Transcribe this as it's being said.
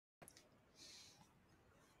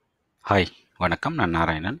Hi வணக்கம். நான்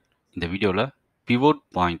நாராயணன். இந்த வீடியோவில் பிவோட்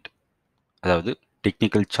பாயிண்ட், அதாவது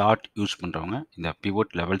டெக்னிக்கல் சார்ட் யூஸ் பண்ணுறவங்க இந்த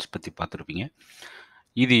பிவோட் லெவல்ஸ் பற்றி பார்த்துருப்பீங்க.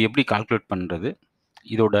 இது எப்படி கால்குலேட் பண்ணுறது,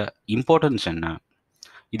 இதோட இம்பார்ட்டன்ஸ் என்ன,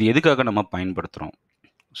 இது எதுக்காக நம்ம பயன்படுத்துகிறோம்,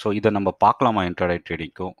 ஸோ இதை நம்ம பார்க்கலாமா, இன்ட்ராடே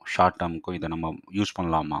ட்ரேடிங்க்கும் ஷார்ட் டேர்முக்கும் இதை நம்ம யூஸ்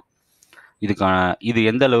பண்ணலாமா, இது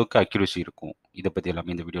எந்த அளவுக்கு அக்யூரசி இருக்கும், இதை பற்றி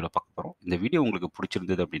எல்லாமே இந்த வீடியோவில் பார்க்க போகிறோம். இந்த வீடியோ உங்களுக்கு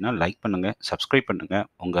பிடிச்சிருந்தது அப்படின்னா லைக் பண்ணுங்கள், சப்ஸ்கிரைப் பண்ணுங்கள்,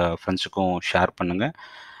 உங்கள் ஃப்ரெண்ட்ஸுக்கும் ஷேர் பண்ணுங்கள்.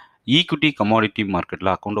 ஈக்விட்டி கமாடிட்டி மார்க்கெட்டில்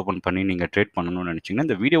அக்கௌண்ட் ஓப்பன் பண்ணி நீங்கள் ட்ரேட் பண்ணணும்னு நினச்சிங்கன்னா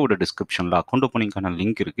இந்த வீடியோட டிஸ்கிரிப்ஷனில் அக்கௌண்ட் ஓப்பனிங்கான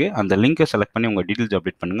லிங்க் இருக்குது. அந்த லிங்கை செலக்ட் பண்ணி உங்கள் டீட்டெயில்ஸ்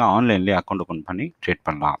அப்டேட் பண்ணுங்கள். ஆன்லைன்லேயே அக்கௌண்ட் ஓப்பன் பண்ணி ட்ரேட்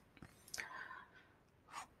பண்ணலாம்.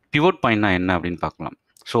 பிவோட் பாயிண்ட்னா என்ன அப்படின்னு பார்க்கலாம்.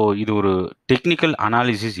 ஸோ இது ஒரு டெக்னிக்கல்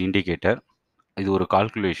அனாலிசிஸ் இண்டிகேட்டர், இது ஒரு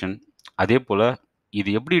கால்குலேஷன். அதே போல்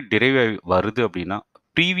இது எப்படி டிரைவ் வருது அப்படின்னா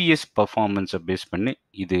ப்ரீவியஸ் பர்ஃபார்மன்ஸை பேஸ் பண்ணி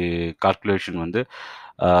இது கால்குலேஷன் வந்து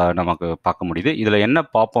நமக்கு பார்க்க முடியுது. இதில் என்ன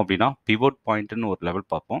பார்ப்போம் அப்படின்னா பிவோட் பாயிண்ட்டுன்னு ஒரு லெவல்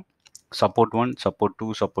பார்ப்போம். சப்போர்ட் 1, சப்போர்ட் 2,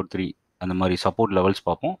 சப்போர்ட் 3 அந்த மாதிரி சப்போர்ட் லெவல்ஸ்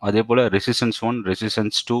பார்ப்போம். அதே போல் ரெசிஸ்டன்ஸ் 1,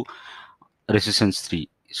 ரெசிஸ்டன்ஸ் 2, ரெசிஸ்டன்ஸ் 3.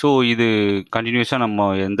 ஸோ இது கண்டினியூஸாக நம்ம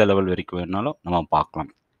எந்த லெவல் வரைக்கும் வேணாலும் நம்ம பார்க்கலாம்.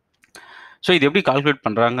 ஸோ இது எப்படி கால்குலேட்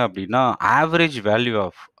பண்ணுறாங்க அப்படின்னா ஆவரேஜ் வேல்யூ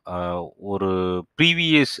ஆஃப் ஒரு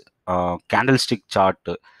ப்ரீவியஸ் கேண்டில் ஸ்டிக்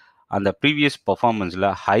சார்ட்டு, அந்த ப்ரீவியஸ் பர்ஃபார்மன்ஸில்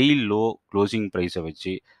ஹை லோ க்ளோசிங் ப்ரைஸை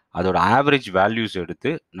வச்சு அதோட ஆவரேஜ் வேல்யூஸ் எடுத்து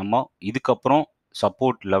நம்ம இதுக்கப்புறம்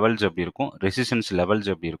சப்போர்ட் லெவல்ஸ் எப்படி இருக்கும், ரெசிஸ்டன்ஸ் லெவல்ஸ்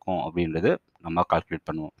எப்படி இருக்கும் அப்படின்றது நம்ம கால்குலேட்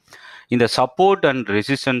பண்ணுவோம். இந்த சப்போர்ட் அண்ட்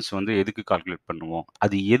ரெசிஸ்டன்ஸ் வந்து எதுக்கு கால்குலேட் பண்ணுவோம்,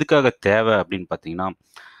 அது எதுக்காக தேவை அப்படின்னு பார்த்தீங்கன்னா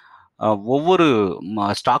ஒவ்வொரு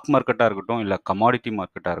ஸ்டாக் மார்க்கெட்டாக இருக்கட்டும், இல்லை கமாடிட்டி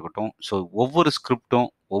மார்க்கெட்டாக இருக்கட்டும், ஸோ ஒவ்வொரு ஸ்கிரிப்டும்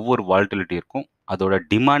ஒவ்வொரு வால்டிலிட்டி இருக்கும். அதோட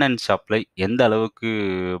டிமாண்ட் அண்ட் சப்ளை, எந்த அளவுக்கு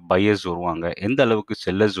பையர்ஸ் வருவாங்க, எந்த அளவுக்கு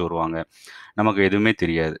செல்லர்ஸ் வருவாங்க, நமக்கு எதுவுமே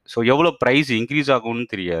தெரியாது. ஸோ எவ்வளோ ப்ரைஸ் இன்க்ரீஸ் ஆகும்னு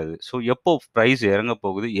தெரியாது. ஸோ எப்போ ப்ரைஸ் இறங்க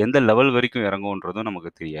போகுது, எந்த லெவல் வரைக்கும் இறங்குன்றதும்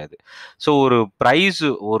நமக்கு தெரியாது. ஸோ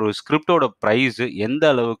ஒரு ஸ்கிரிப்டோட ப்ரைஸ் எந்த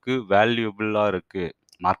அளவுக்கு வேல்யூபிளாக இருக்குது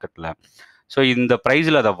மார்க்கெட்டில், ஸோ இந்த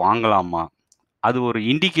ப்ரைஸில் அதை வாங்கலாமா, அது ஒரு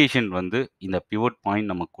இண்டிகேஷன் வந்து இந்த பிவோட் பாயிண்ட்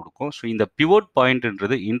நமக்கு கொடுக்கும். ஸோ இந்த பிவோட்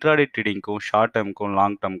பாயிண்ட்ன்றது இன்ட்ராடே ட்ரேடிங்க்கும் ஷார்ட் டேர்முக்கும்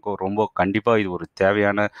லாங் டேர்முக்கும் ரொம்ப கண்டிப்பாக இது ஒரு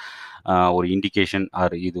தேவையான ஒரு இண்டிகேஷன்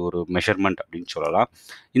ஆர் இது ஒரு மெஷர்மெண்ட் அப்படின்னு சொல்லலாம்.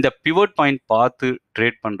 இந்த பிவோட் பாயிண்ட் பார்த்து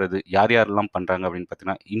ட்ரேட் பண்ணுறது யார் யாரெல்லாம் பண்ணுறாங்க அப்படின்னு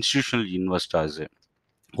பார்த்தீங்கன்னா இன்ஸ்டிடியூஷனல் இன்வெஸ்டர்ஸு.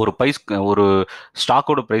 ஒரு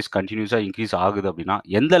ஸ்டாக்கோட ப்ரைஸ் கண்டினியூஸாக இன்க்ரீஸ் ஆகுது அப்படின்னா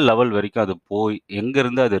எந்த லெவல் வரைக்கும் அது போய்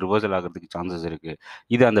எங்கேருந்து அது ரிவர்சல் ஆகிறதுக்கு சான்சஸ் இருக்குது,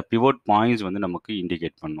 இது அந்த பிவோட் பாயிண்ட்ஸ் வந்து நமக்கு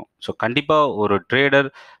இண்டிகேட் பண்ணும். ஸோ கண்டிப்பாக ஒரு ட்ரேடர்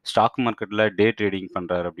ஸ்டாக் மார்க்கெட்டில் டே ட்ரேடிங்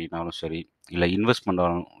பண்ணுறாரு அப்படின்னாலும் சரி, இல்லை இன்வெஸ்ட்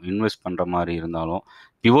பண்ணுற மாதிரி இருந்தாலும்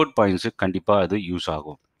பிவோட் பாயிண்ட்ஸு கண்டிப்பாக அது யூஸ்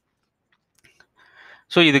ஆகும்.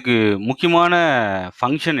 ஸோ இதுக்கு முக்கியமான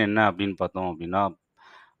ஃபங்க்ஷன் என்ன அப்படின்னு பார்த்தோம் அப்படின்னா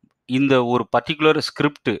இந்த ஒரு பர்ட்டிகுலர்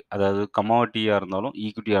ஸ்கிரிப்ட், அதாவது கமாடிட்டியாக இருந்தாலும்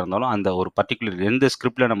ஈக்விட்டியாக இருந்தாலும் அந்த ஒரு பர்ட்டிகுலர் எந்த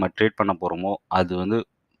ஸ்கிரிப்டில் நம்ம ட்ரேட் பண்ண போகிறோமோ அது வந்து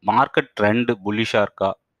மார்க்கெட் ட்ரெண்டு புல்லிஷாக இருக்கா,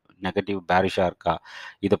 நெகட்டிவ் பேரிஷாக இருக்கா,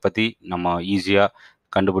 இதை பற்றி நம்ம ஈஸியாக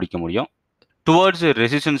கண்டுபிடிக்க முடியும். டுவர்ட்ஸ்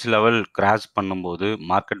ரெசிஸ்டன்ஸ் லெவல் கிராஸ் பண்ணும்போது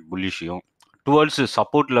market புல்லிஷையும், towards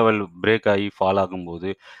support level break ஆகி ஃபால் ஆகும்போது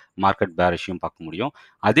மார்க்கெட் பேரிஷையும் பார்க்க முடியும்.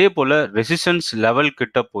 அதே போல் ரெசிஸ்டன்ஸ் லெவல்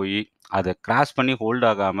கிட்ட போய் அதை கிராஸ் பண்ணி ஹோல்ட்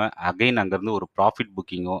ஆகாமல் அகைன் அங்கேருந்து ஒரு ப்ராஃபிட்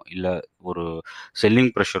புக்கிங்கோ இல்லை ஒரு செல்லிங்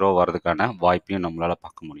ப்ரெஷரோ வர்றதுக்கான வாய்ப்பையும் நம்மளால்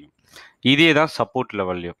பார்க்க முடியும். இதே தான்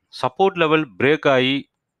சப்போர்ட் லெவல் பிரேக் ஆகி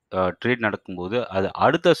ட்ரேட் நடக்கும்போது அது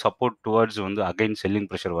அடுத்த சப்போர்ட் டுவர்ட்ஸ் வந்து அகைன் செல்லிங்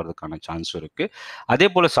ப்ரெஷர் வர்றதுக்கான சான்ஸும் இருக்குது. அதே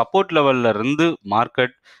போல் சப்போர்ட் லெவலில் இருந்து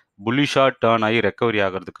மார்க்கெட் புல்லிஷாக டேர்ன் ஆகி ரெக்கவரி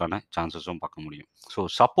ஆகிறதுக்கான சான்சஸும் பார்க்க முடியும். ஸோ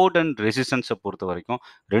சப்போர்ட் அண்ட் ரெசிஸ்டன்ஸை பொறுத்த வரைக்கும்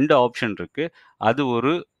 2 ஆப்ஷன் இருக்குது. அது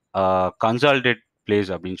ஒரு கன்சாலிடேட் பிளேஸ்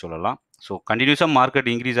அப்படின்னு சொல்லலாம். ஸோ கண்டினியூஸாக மார்க்கெட்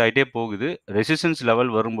இன்க்ரீஸ் ஆகிட்டே போகுது. ரெசிஸ்டன்ஸ்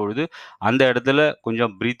லெவல் வரும்பொழுது அந்த இடத்துல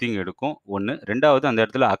கொஞ்சம் ப்ரீத்திங் எடுக்கும் ஒன்று. 2வது அந்த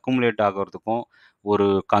இடத்துல அக்குமுலேட் ஆகிறதுக்கும் ஒரு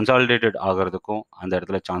கன்சாலிடேட்டட் ஆகிறதுக்கும் அந்த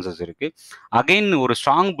இடத்துல சான்சஸ் இருக்குது. அகைன் ஒரு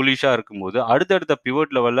ஸ்ட்ராங் புல்லிஷாக இருக்கும்போது அடுத்தடுத்த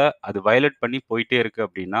பிவோட் லெவலில் அது வயலேட் பண்ணி போயிட்டே இருக்குது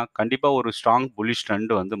அப்படின்னா கண்டிப்பாக ஒரு ஸ்ட்ராங் புல்லிஷ்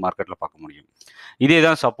ட்ரெண்ட் வந்து மார்க்கெட்டில் பார்க்க முடியும். இதே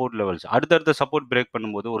தான் சப்போர்ட் லெவல்ஸ். அடுத்தடுத்த சப்போர்ட் பிரேக்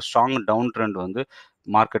பண்ணும்போது ஒரு ஸ்ட்ராங் டவுன் ட்ரெண்ட் வந்து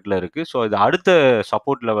மார்க்கெட்டில் இருக்குது. ஸோ இது அடுத்த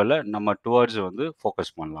சப்போர்ட் லெவலில் நம்ம டுவர்ட்ஸ் வந்து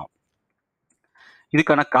ஃபோக்கஸ் பண்ணலாம்.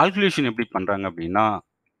 இதுக்கான கால்குலேஷன் எப்படி பண்ணுறாங்க அப்படின்னா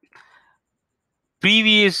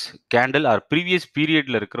ப்ரீவியஸ் கேண்டில் ஆர் ப்ரீவியஸ்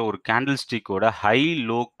பீரியடில் இருக்கிற ஒரு candle ஸ்டிக்கோட high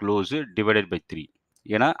low close divided by 3.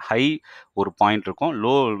 ஏன்னா ஹை ஒரு பாயிண்ட் இருக்கும்,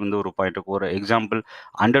 லோ வந்து ஒரு பாயிண்ட் இருக்கும். ஒரு எக்ஸாம்பிள்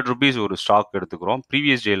 ₹100 ஒரு ஸ்டாக் எடுத்துக்கிறோம்.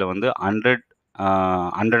 ப்ரீவியஸ் டேயில் வந்து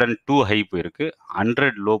 102 ஹை போயிருக்கு,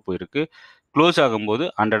 100 லோ போயிருக்கு, க்ளோஸ் ஆகும்போது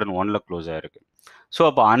 101ல் க்ளோஸ் ஆகிருக்கு. ஸோ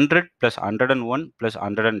அப்போ 100 + 101 +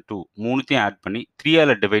 102 மூணுத்தையும் ஆட் பண்ணி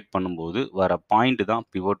 3ஆல் டிவைட் பண்ணும்போது வர பாயிண்ட் தான்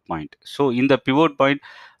பிவோட் பாயிண்ட். ஸோ இந்த பிவோட் பாயிண்ட்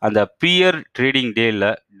அந்த ப்ரீயர் ட்ரேடிங் டேயில்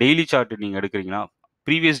டெய்லி சார்ட் நீங்கள் எடுக்கிறீங்கன்னா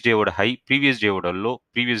previous டேவோட high, previous டேவோட low,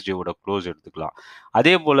 previous டேவோட close எடுத்துக்கலாம்.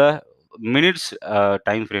 அதே போல் மினிட்ஸ்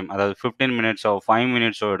டைம் ஃப்ரேம், அதாவது 15 மினிட்ஸோ 5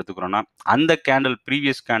 மினிட்ஸோ எடுத்துக்கிறோன்னா அந்த கேண்டில்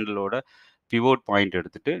ப்ரீவியஸ் கேண்டிலோட பிவோட் பாயிண்ட்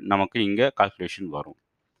எடுத்துட்டு நமக்கு இங்கே கால்குலேஷன் வரும்.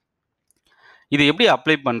 இது எப்படி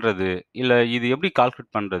அப்ளை பண்ணுறது, இல்லை இது எப்படி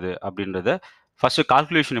கால்குலேட் பண்ணுறது அப்படின்றத ஃபஸ்ட்டு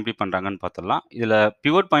கால்குலேஷன் எப்படி பண்ணுறாங்கன்னு பார்த்துடலாம். இதில்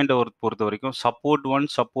பிவோட் பாயிண்ட்டை பொறுத்த வரைக்கும் சப்போர்ட் 1,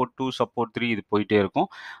 சப்போர்ட் 2, சப்போர்ட் 3 இது போயிட்டே இருக்கும்.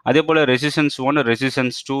 அதே போல் ரெசிஸ்டன்ஸ் 1,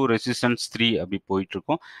 ரெசிஸ்டன்ஸ் 2, ரெசிஸ்டன்ஸ் 3 அப்படி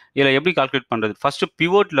போயிட்டுருக்கும். இதில் எப்படி கால்குலேட் பண்ணுறது, ஃபஸ்ட்டு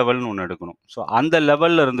பிவோட் லெவல்னு ஒன்று எடுக்கணும். ஸோ அந்த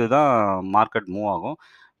லெவலில் இருந்து தான் மார்க்கெட் மூவ் ஆகும்.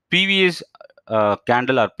 ப்ரீவியஸ்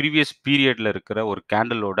கேண்டில் ஆர் ப்ரீவியஸ் பீரியடில் இருக்கிற ஒரு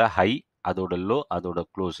கேண்டிலோட ஹை, அதோட லோ, அதோட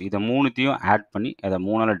க்ளோஸ், இதை மூணுத்தையும் ஆட் பண்ணி அதை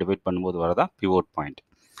 3ஆல் டிவைட் பண்ணும்போது வரதான் பிவோட் பாயிண்ட்.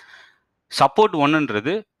 சப்போர்ட்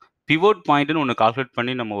 1ன்றது பிவோட் பாயிண்ட்னு ஒன்று கால்குலேட்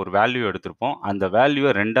பண்ணி நம்ம ஒரு வேல்யூ எடுத்திருப்போம். அந்த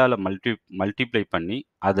வேல்யூவை 2ஆல் மல்டிப்ளை பண்ணி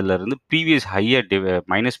அதிலிருந்து ப்ரீவியஸ் ஹையை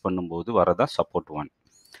மைனஸ் பண்ணும்போது வரதான் சப்போர்ட் 1.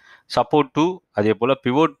 சப்போர்ட் 2 அதே போல்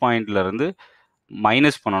பிவோட் பாயிண்ட்லேருந்து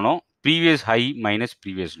மைனஸ் பண்ணணும், previous high minus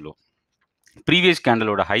previous low. Previous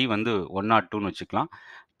கேண்டலோட high வந்து 102ன்னு வச்சுக்கலாம்,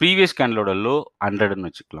 ப்ரீவியஸ் கேண்டலோட லோ 100ன்னு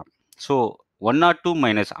வச்சுக்கலாம். ஸோ 102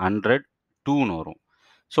 மைனஸ் 100 2ன்னு வரும்.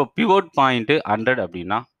 ஸோ பிவோட் பாயிண்ட்டு 100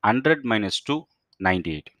 அப்படின்னா 100 மைனஸ் 2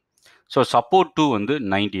 98. ஸோ சப்போர்ட் 2 வந்து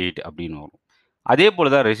 98 அப்படின்னு வரும். அதே போல்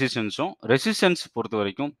தான் ரெசிஸ்டன்ஸும். ரெசிஸ்டன்ஸ் பொறுத்த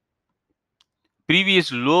வரைக்கும் ப்ரீவியஸ்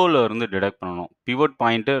லோவில் இருந்து டிடக்ட் பண்ணணும். பிவோட்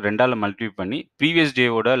பாயிண்ட்டு 2ஆல் மல்டிப்ளை பண்ணி ப்ரீவியஸ்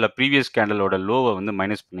டேவோட இல்லை ப்ரீவியஸ் கேண்டலோட லோவை வந்து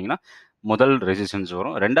மைனஸ் பண்ணிங்கன்னா முதல் ரெசிஸ்டன்ஸ்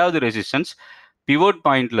வரும். ரெண்டாவது ரெசிஸ்டன்ஸ் பிவோட்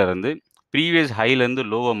பாயிண்ட்ல இருந்து ப்ரீவியஸ் ஹைலேருந்து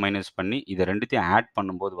லோவை மைனஸ் பண்ணி இதை ரெண்டுத்தையும் ஆட்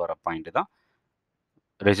பண்ணும்போது வர பாயிண்ட் தான்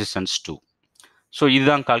ரெசிஸ்டன்ஸ் 2. ஸோ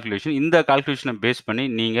இதுதான் கால்குலேஷன். இந்த கால்குலேஷனை பேஸ் பண்ணி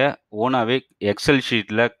நீங்கள் ஓனாகவே எக்ஸல்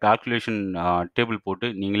ஷீட்டில் கால்குலேஷன் டேபிள் போட்டு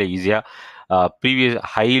நீங்களே ஈஸியாக ப்ரீவியஸ்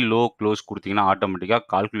ஹை லோ க்ளோஸ் கொடுத்தீங்கன்னா ஆட்டோமேட்டிக்காக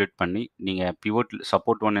கால்குலேட் பண்ணி நீங்கள் பிவோட்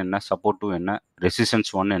சப்போர்ட் 1 என்ன, சப்போர்ட் 2 என்ன,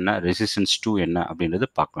 ரெசிஸ்டன்ஸ் 1 என்ன, ரெசிஸ்டன்ஸ் 2 என்ன அப்படின்றது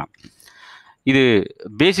பார்க்கலாம். இது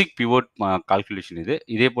பேசிக் பிவோட் கால்குலேஷன்.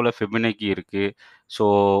 இதே போல் ஃபிபனக்கி இருக்குது. ஸோ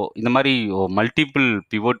இந்த மாதிரி மல்டிபிள்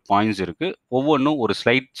பிவோட் பாயிண்ட்ஸ் இருக்குது. ஒவ்வொன்றும் ஒரு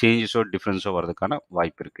ஸ்லைட் சேஞ்சஸோ டிஃப்ரென்ஸோ வர்றதுக்கான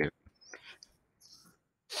வாய்ப்பு இருக்குது.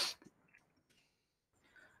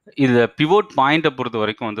 இதில் பிவோட் பாயிண்ட்டை பொறுத்த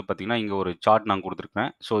வரைக்கும் வந்து பார்த்திங்கன்னா இங்கே ஒரு சார்ட் நான்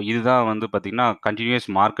கொடுத்துருக்கேன். ஸோ இதுதான் வந்து பார்த்திங்கன்னா கண்டினியூஸ்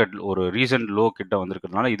மார்க்கெட் ஒரு ரீசன்ட் லோ கிட்ட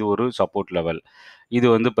வந்திருக்கிறதுனால இது ஒரு சப்போர்ட் லெவல். இது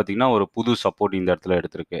வந்து பார்த்திங்கன்னா ஒரு புது சப்போர்ட் இந்த இடத்துல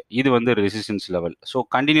எடுத்திருக்கு. இது வந்து ரெசிஸ்டன்ஸ் லெவல். ஸோ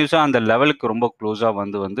கண்டினியூஸாக அந்த லெவலுக்கு ரொம்ப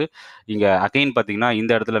க்ளோஸாக வந்து இங்கே அகைன் பார்த்திங்கன்னா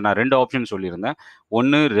இந்த இடத்துல நான் 2 ஆப்ஷன் சொல்லியிருந்தேன்.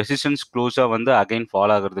 ஒன்று ரெசிஸ்டன்ஸ் க்ளோஸாக வந்து அகைன்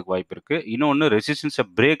ஃபால் ஆகிறதுக்கு வாய்ப்பு இருக்குது. இன்னொன்று ரெசிஸ்டன்ஸை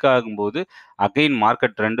பிரேக் ஆகும்போது அகைன்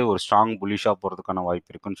மார்க்கெட் ட்ரெண்டு ஒரு ஸ்ட்ராங் புல்லிஷாக போகிறதுக்கான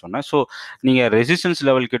வாய்ப்பு இருக்குன்னு சொன்னேன். ஸோ நீங்கள் ரெசிஸ்டன்ஸ்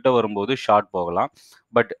லெவல் கிட்ட வரும்போது ஷார்ட் போகலாம்.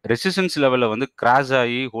 பட் ரெசிஸ்டன்ஸ் லெவலில் வந்து கிராஷ்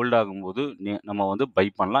ஆகி ஹோல்ட் ஆகும்போது நம்ம வந்து பை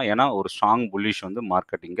பண்ணலாம். ஏன்னா ஒரு ஸ்ட்ராங் புல்லிஷ் வந்து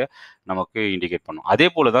மார்க்கெட் இங்கே நமக்கு இண்டிகேட் பண்ணும். அதே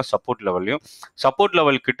போல் தான் சப்போர்ட் லெவல்லையும் சப்போர்ட்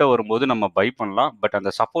லெவல் கிட்ட வரும்போது நம்ம பை பண்ணலாம். பட்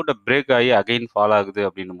அந்த சப்போர்ட்டை பிரேக் ஆகி அகைன் ஃபால் ஆகுது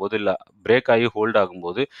அப்படின்னும் போது, இல்லை பிரேக் ஆகி ஹோல்ட்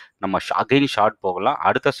ஆகும்போது நம்ம அகைன் ஷார்ட் போகலாம்.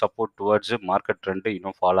 அடுத்த சப்போர்ட் டுவர்ட்ஸ் மார்க்கெட் ட்ரெண்டு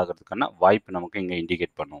இன்னும் ஃபால் ஆகிறதுக்கான வாய்ப்பு நமக்கு இங்கே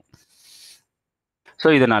இண்டிகேட் பண்ணும். ஸோ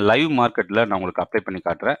இதை நான் லைவ் மார்க்கெட்டில் நான் உங்களுக்கு அப்ளை பண்ணி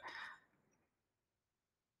காட்டுறேன்.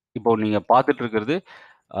 இப்போ நீங்கள் பார்த்துட்டு இருக்கிறது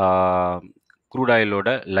க்ரூட் ஆயிலோட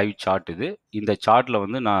லைவ் சார்ட் இது. இந்த சார்ட்டில்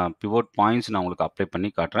வந்து நான் பிவோட் பாயிண்ட்ஸ் நான் உங்களுக்கு அப்ளை பண்ணி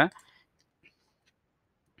காட்டுறேன்.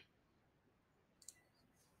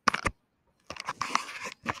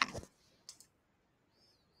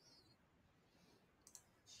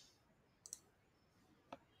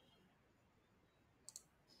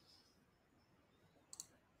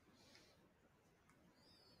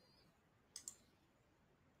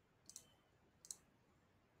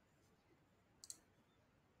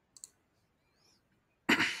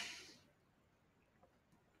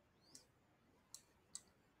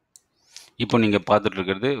 இப்போ நீங்கள் பார்த்துட்டு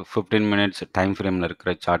இருக்கிறது 15 மினிட்ஸ் டைம் ஃப்ரேமில்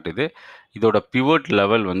இருக்கிற சார்ட் இது. இதோட பிவோட்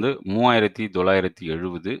லெவல் வந்து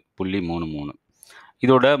 3970.33.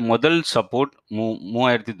 இதோட முதல் சப்போர்ட்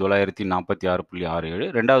 3946.67,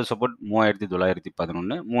 ரெண்டாவது சப்போர்ட்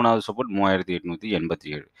 3911, மூணாவது சப்போர்ட்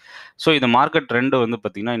 3887. ஸோ இந்த மார்க்கெட் ட்ரெண்டு வந்து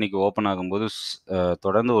பார்த்திங்கன்னா இன்றைக்கி ஓப்பன் ஆகும்போது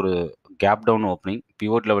தொடர்ந்து ஒரு கேப் டவுன் ஓப்பனிங்,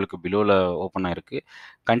 பிவோட் லெவலுக்கு பிலோவில் ஓப்பன் ஆகிருக்கு.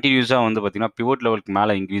 கண்டினியூஸாக வந்து பார்த்திங்கன்னா பிவோட் லெவலுக்கு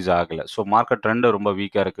மேலே இன்க்ரீஸ் ஆகலை. ஸோ மார்க்கெட் ட்ரெண்டு ரொம்ப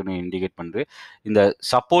வீக்காக இருக்குன்னு இண்டிகேட் பண்ணுது. இந்த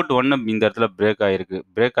சப்போர்ட் 1 இந்த இடத்துல பிரேக் ஆகிருக்கு.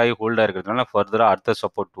 பிரேக் ஆகி ஹோல்ட் ஆகிருக்கிறதுனால ஃபர்தராக அடுத்த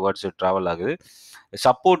சப்போர்ட் டுவர்ட்ஸ் ட்ராவல் ஆகுது.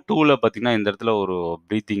 சப்போர்ட் 2ல பார்த்தீங்கன்னா இந்த இடத்துல ஒரு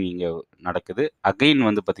ப்ரீத்திங் இங்கே நடக்குது. அகைன்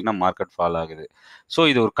வந்து பார்த்தீங்கன்னா மார்க்கெட் ஃபால் ஆகுது. ஸோ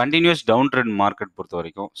இது ஒரு கண்டினியூஸ் டவுன் ட்ரெண்ட் மார்க்கெட் பொறுத்த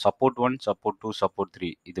வரைக்கும் சப்போர்ட் 1, சப்போர்ட் 2, சப்போர்ட்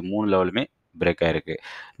 3 இது 3 லெவலுமே பிரேக் ஆகிருக்கு.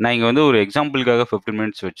 நான் இங்கே வந்து ஒரு எக்ஸாம்பிளுக்காக 15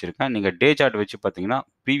 மினிட்ஸ் வச்சுருக்கேன். நீங்கள் டே சார்ட் வச்சு பார்த்தீங்கன்னா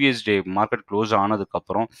ப்ரீவியஸ் டே மார்க்கெட் க்ளோஸ்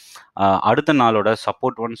ஆனதுக்கப்புறம் அடுத்த நாளோட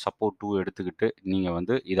சப்போர்ட் 1, சப்போர்ட் 2 எடுத்துக்கிட்டு நீங்கள்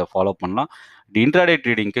வந்து இதை ஃபாலோ பண்ணலாம். இன்ட்ராடே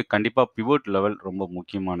ட்ரேடிங்க்கு கண்டிப்பாக பிவோட் லெவல் ரொம்ப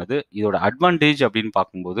முக்கியமானது. இதோட அட்வான்டேஜ் அப்படின்னு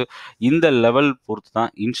பார்க்கும்போது இந்த லெவல் பொறுத்து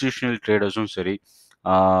தான் இன்ஸ்டிடியூஷனல் ட்ரேடர்ஸும் சரி,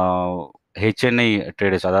 ஹெச்என்ஐ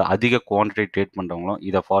ட்ரேடர்ஸ், அதாவது அதிக குவான்டிட்டி ட்ரேட் பண்ணுறவங்களும்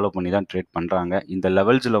இதை ஃபாலோ பண்ணி தான் ட்ரேட் பண்ணுறாங்க. இந்த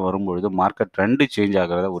லெவல்ஸில் வரும்பொழுது மார்க்கெட் ட்ரெண்டு சேஞ்ச்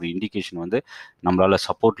ஆகிறத ஒரு இண்டிகேஷன் வந்து நம்மளால்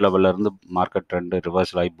சப்போர்ட் லெவல்லேருந்து மார்க்கெட் ட்ரெண்டு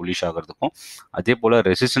ரிவர்சல் ஆகி புல்லிஷ் ஆகிறதுக்கும், அதே போல்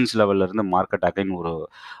ரெசிஸ்டன்ஸ் லெவல்லேருந்து மார்க்கெட் அகைன் ஒரு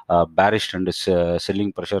bearish trend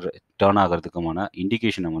selling pressure turn ஆகிறதுக்குமான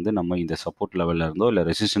இண்டிகேஷனை வந்து நம்ம இந்த சப்போர்ட் லெவலில் இருந்தோ இல்லை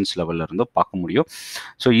ரெசிஸ்டன்ஸ் லெவலில் இருந்தோ பார்க்க முடியும்.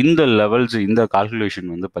 ஸோ இந்த லெவல்ஸ், இந்த கால்குலேஷன்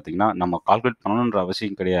வந்து பார்த்திங்கன்னா நம்ம கால்குலேட் பண்ணணுன்ற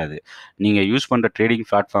அவசியம் கிடையாது. நீங்கள் யூஸ் பண்ணுற ட்ரேடிங்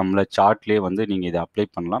பிளாட்ஃபார்மில் சார்ட்லேயே வந்து நீங்கள் இதை அப்ளை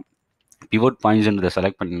பண்ணலாம். பிவோட் பாயிண்ட்ஸ்ன்றதை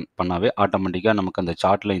செலக்ட் பண்ணாவே ஆட்டோமேட்டிக்காக நமக்கு அந்த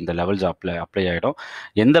சார்ட்டில் இந்த லெவல்ஸ் அப்ளை ஆகிடும்.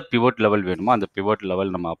 எந்த பிவோட் லெவல் வேணுமோ அந்த பிவோட்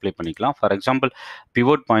லெவல் நம்ம அப்ளை பண்ணிக்கலாம். ஃபார் எக்ஸாம்பிள்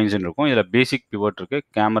பிவோட் பாயிண்ட்ஸ்ன்னு இருக்கும். இதில் பேசிக் பிவோட் இருக்குது,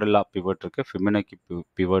 கேமரலா பிவோட் இருக்குது, ஃபிபனாக்கி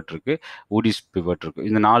பிவோட் இருக்குது, ஊடிஸ் பிவோட் இருக்குது.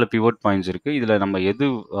 இந்த 4 பிவோட் பாயிண்ட்ஸ் இருக்குது. இதில் நம்ம எது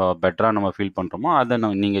பெட்டராக நம்ம ஃபீல் பண்ணுறோமோ அதை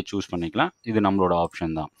நீங்கள் சூஸ் பண்ணிக்கலாம். இது நம்மளோட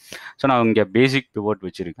ஆப்ஷன் தான். ஸோ நான் இங்கே பேசிக் பிவோட்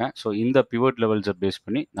வச்சுருக்கேன். ஸோ இந்த பிவோட் லெவல்ஸை பேஸ்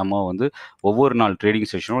பண்ணி நம்ம வந்து ஒவ்வொரு நாள் ட்ரேடிங்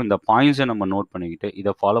செஷனும் இந்த பாயிண்ட்ஸை நம்ம நோட் பண்ணிக்கிட்டு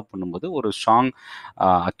இதை ஃபாலோ பண்ணும்போது ஒரு ஸ்ட்ராங்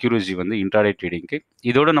அக்யூரசி வந்து இன்ட்ராடே ட்ரேடிங்க்கு.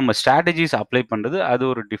 இதோட நம்ம ஸ்ட்ராட்டஜிஸ் அப்ளை பண்ணுறது அது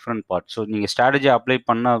ஒரு டிஃப்ரெண்ட் பார்ட். ஸோ நீங்கள் ஸ்ட்ராட்டஜி அப்ளை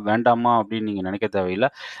பண்ண வேண்டாமா அப்படின்னு நீங்கள் நினைக்க தேவையில்லை.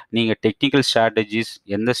 நீங்கள் டெக்னிக்கல் ஸ்ட்ராட்டஜிஸ்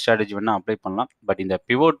எந்த ஸ்ட்ராட்டஜி வேணால் அப்ளை பண்ணலாம். பட் இந்த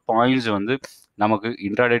பிவோட் பாயிண்ட்ஸ் வந்து நமக்கு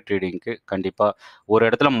இன்ட்ராடே ட்ரேடிங்க்கு கண்டிப்பாக ஒரு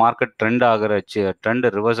இடத்துல மார்க்கெட் ட்ரெண்ட்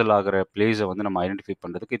ரிவர்சல் ஆகிற பிளேஸை வந்து நம்ம ஐடென்டிஃபை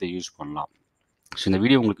பண்ணுறதுக்கு இதை யூஸ் பண்ணலாம். ஸோ இந்த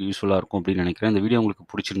வீடியோ உங்களுக்கு யூஸ்ஃபுல்லாக இருக்கும் அப்படின்னு நினைக்கிறேன். இந்த வீடியோ உங்களுக்கு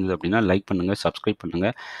பிடிச்சிருந்தது அப்படின்னா லைக் பண்ணுங்கள், சப்ஸ்கிரைப்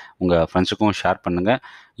பண்ணுங்கள், உங்கள் ஃப்ரெண்ட்ஸுக்கும் ஷேர் பண்ணுங்கள்.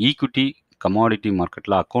 ஈக்விட்டி கமாடிட்டி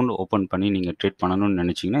மார்க்கெட்டில் அக்கௌண்ட் ஓப்பன் பண்ணி நீங்கள் ட்ரேட் பண்ணணும்னு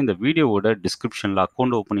நினச்சிங்கன்னா இந்த வீடியோவோட டிஸ்கிரிப்ஷனில்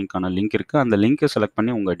அக்கௌண்ட் ஓப்பனிங்கான லிங்க் இருக்குது. அந்த லிங்க்கை செலக்ட்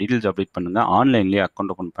பண்ணி உங்கள் டீட்டெயில்ஸ் அப்டேட் பண்ணுங்கள். ஆன்லைன்லேயே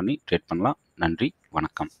அக்கௌண்ட் ஓப்பன் பண்ணி ட்ரேட் பண்ணலாம். நன்றி,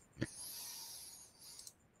 வணக்கம்.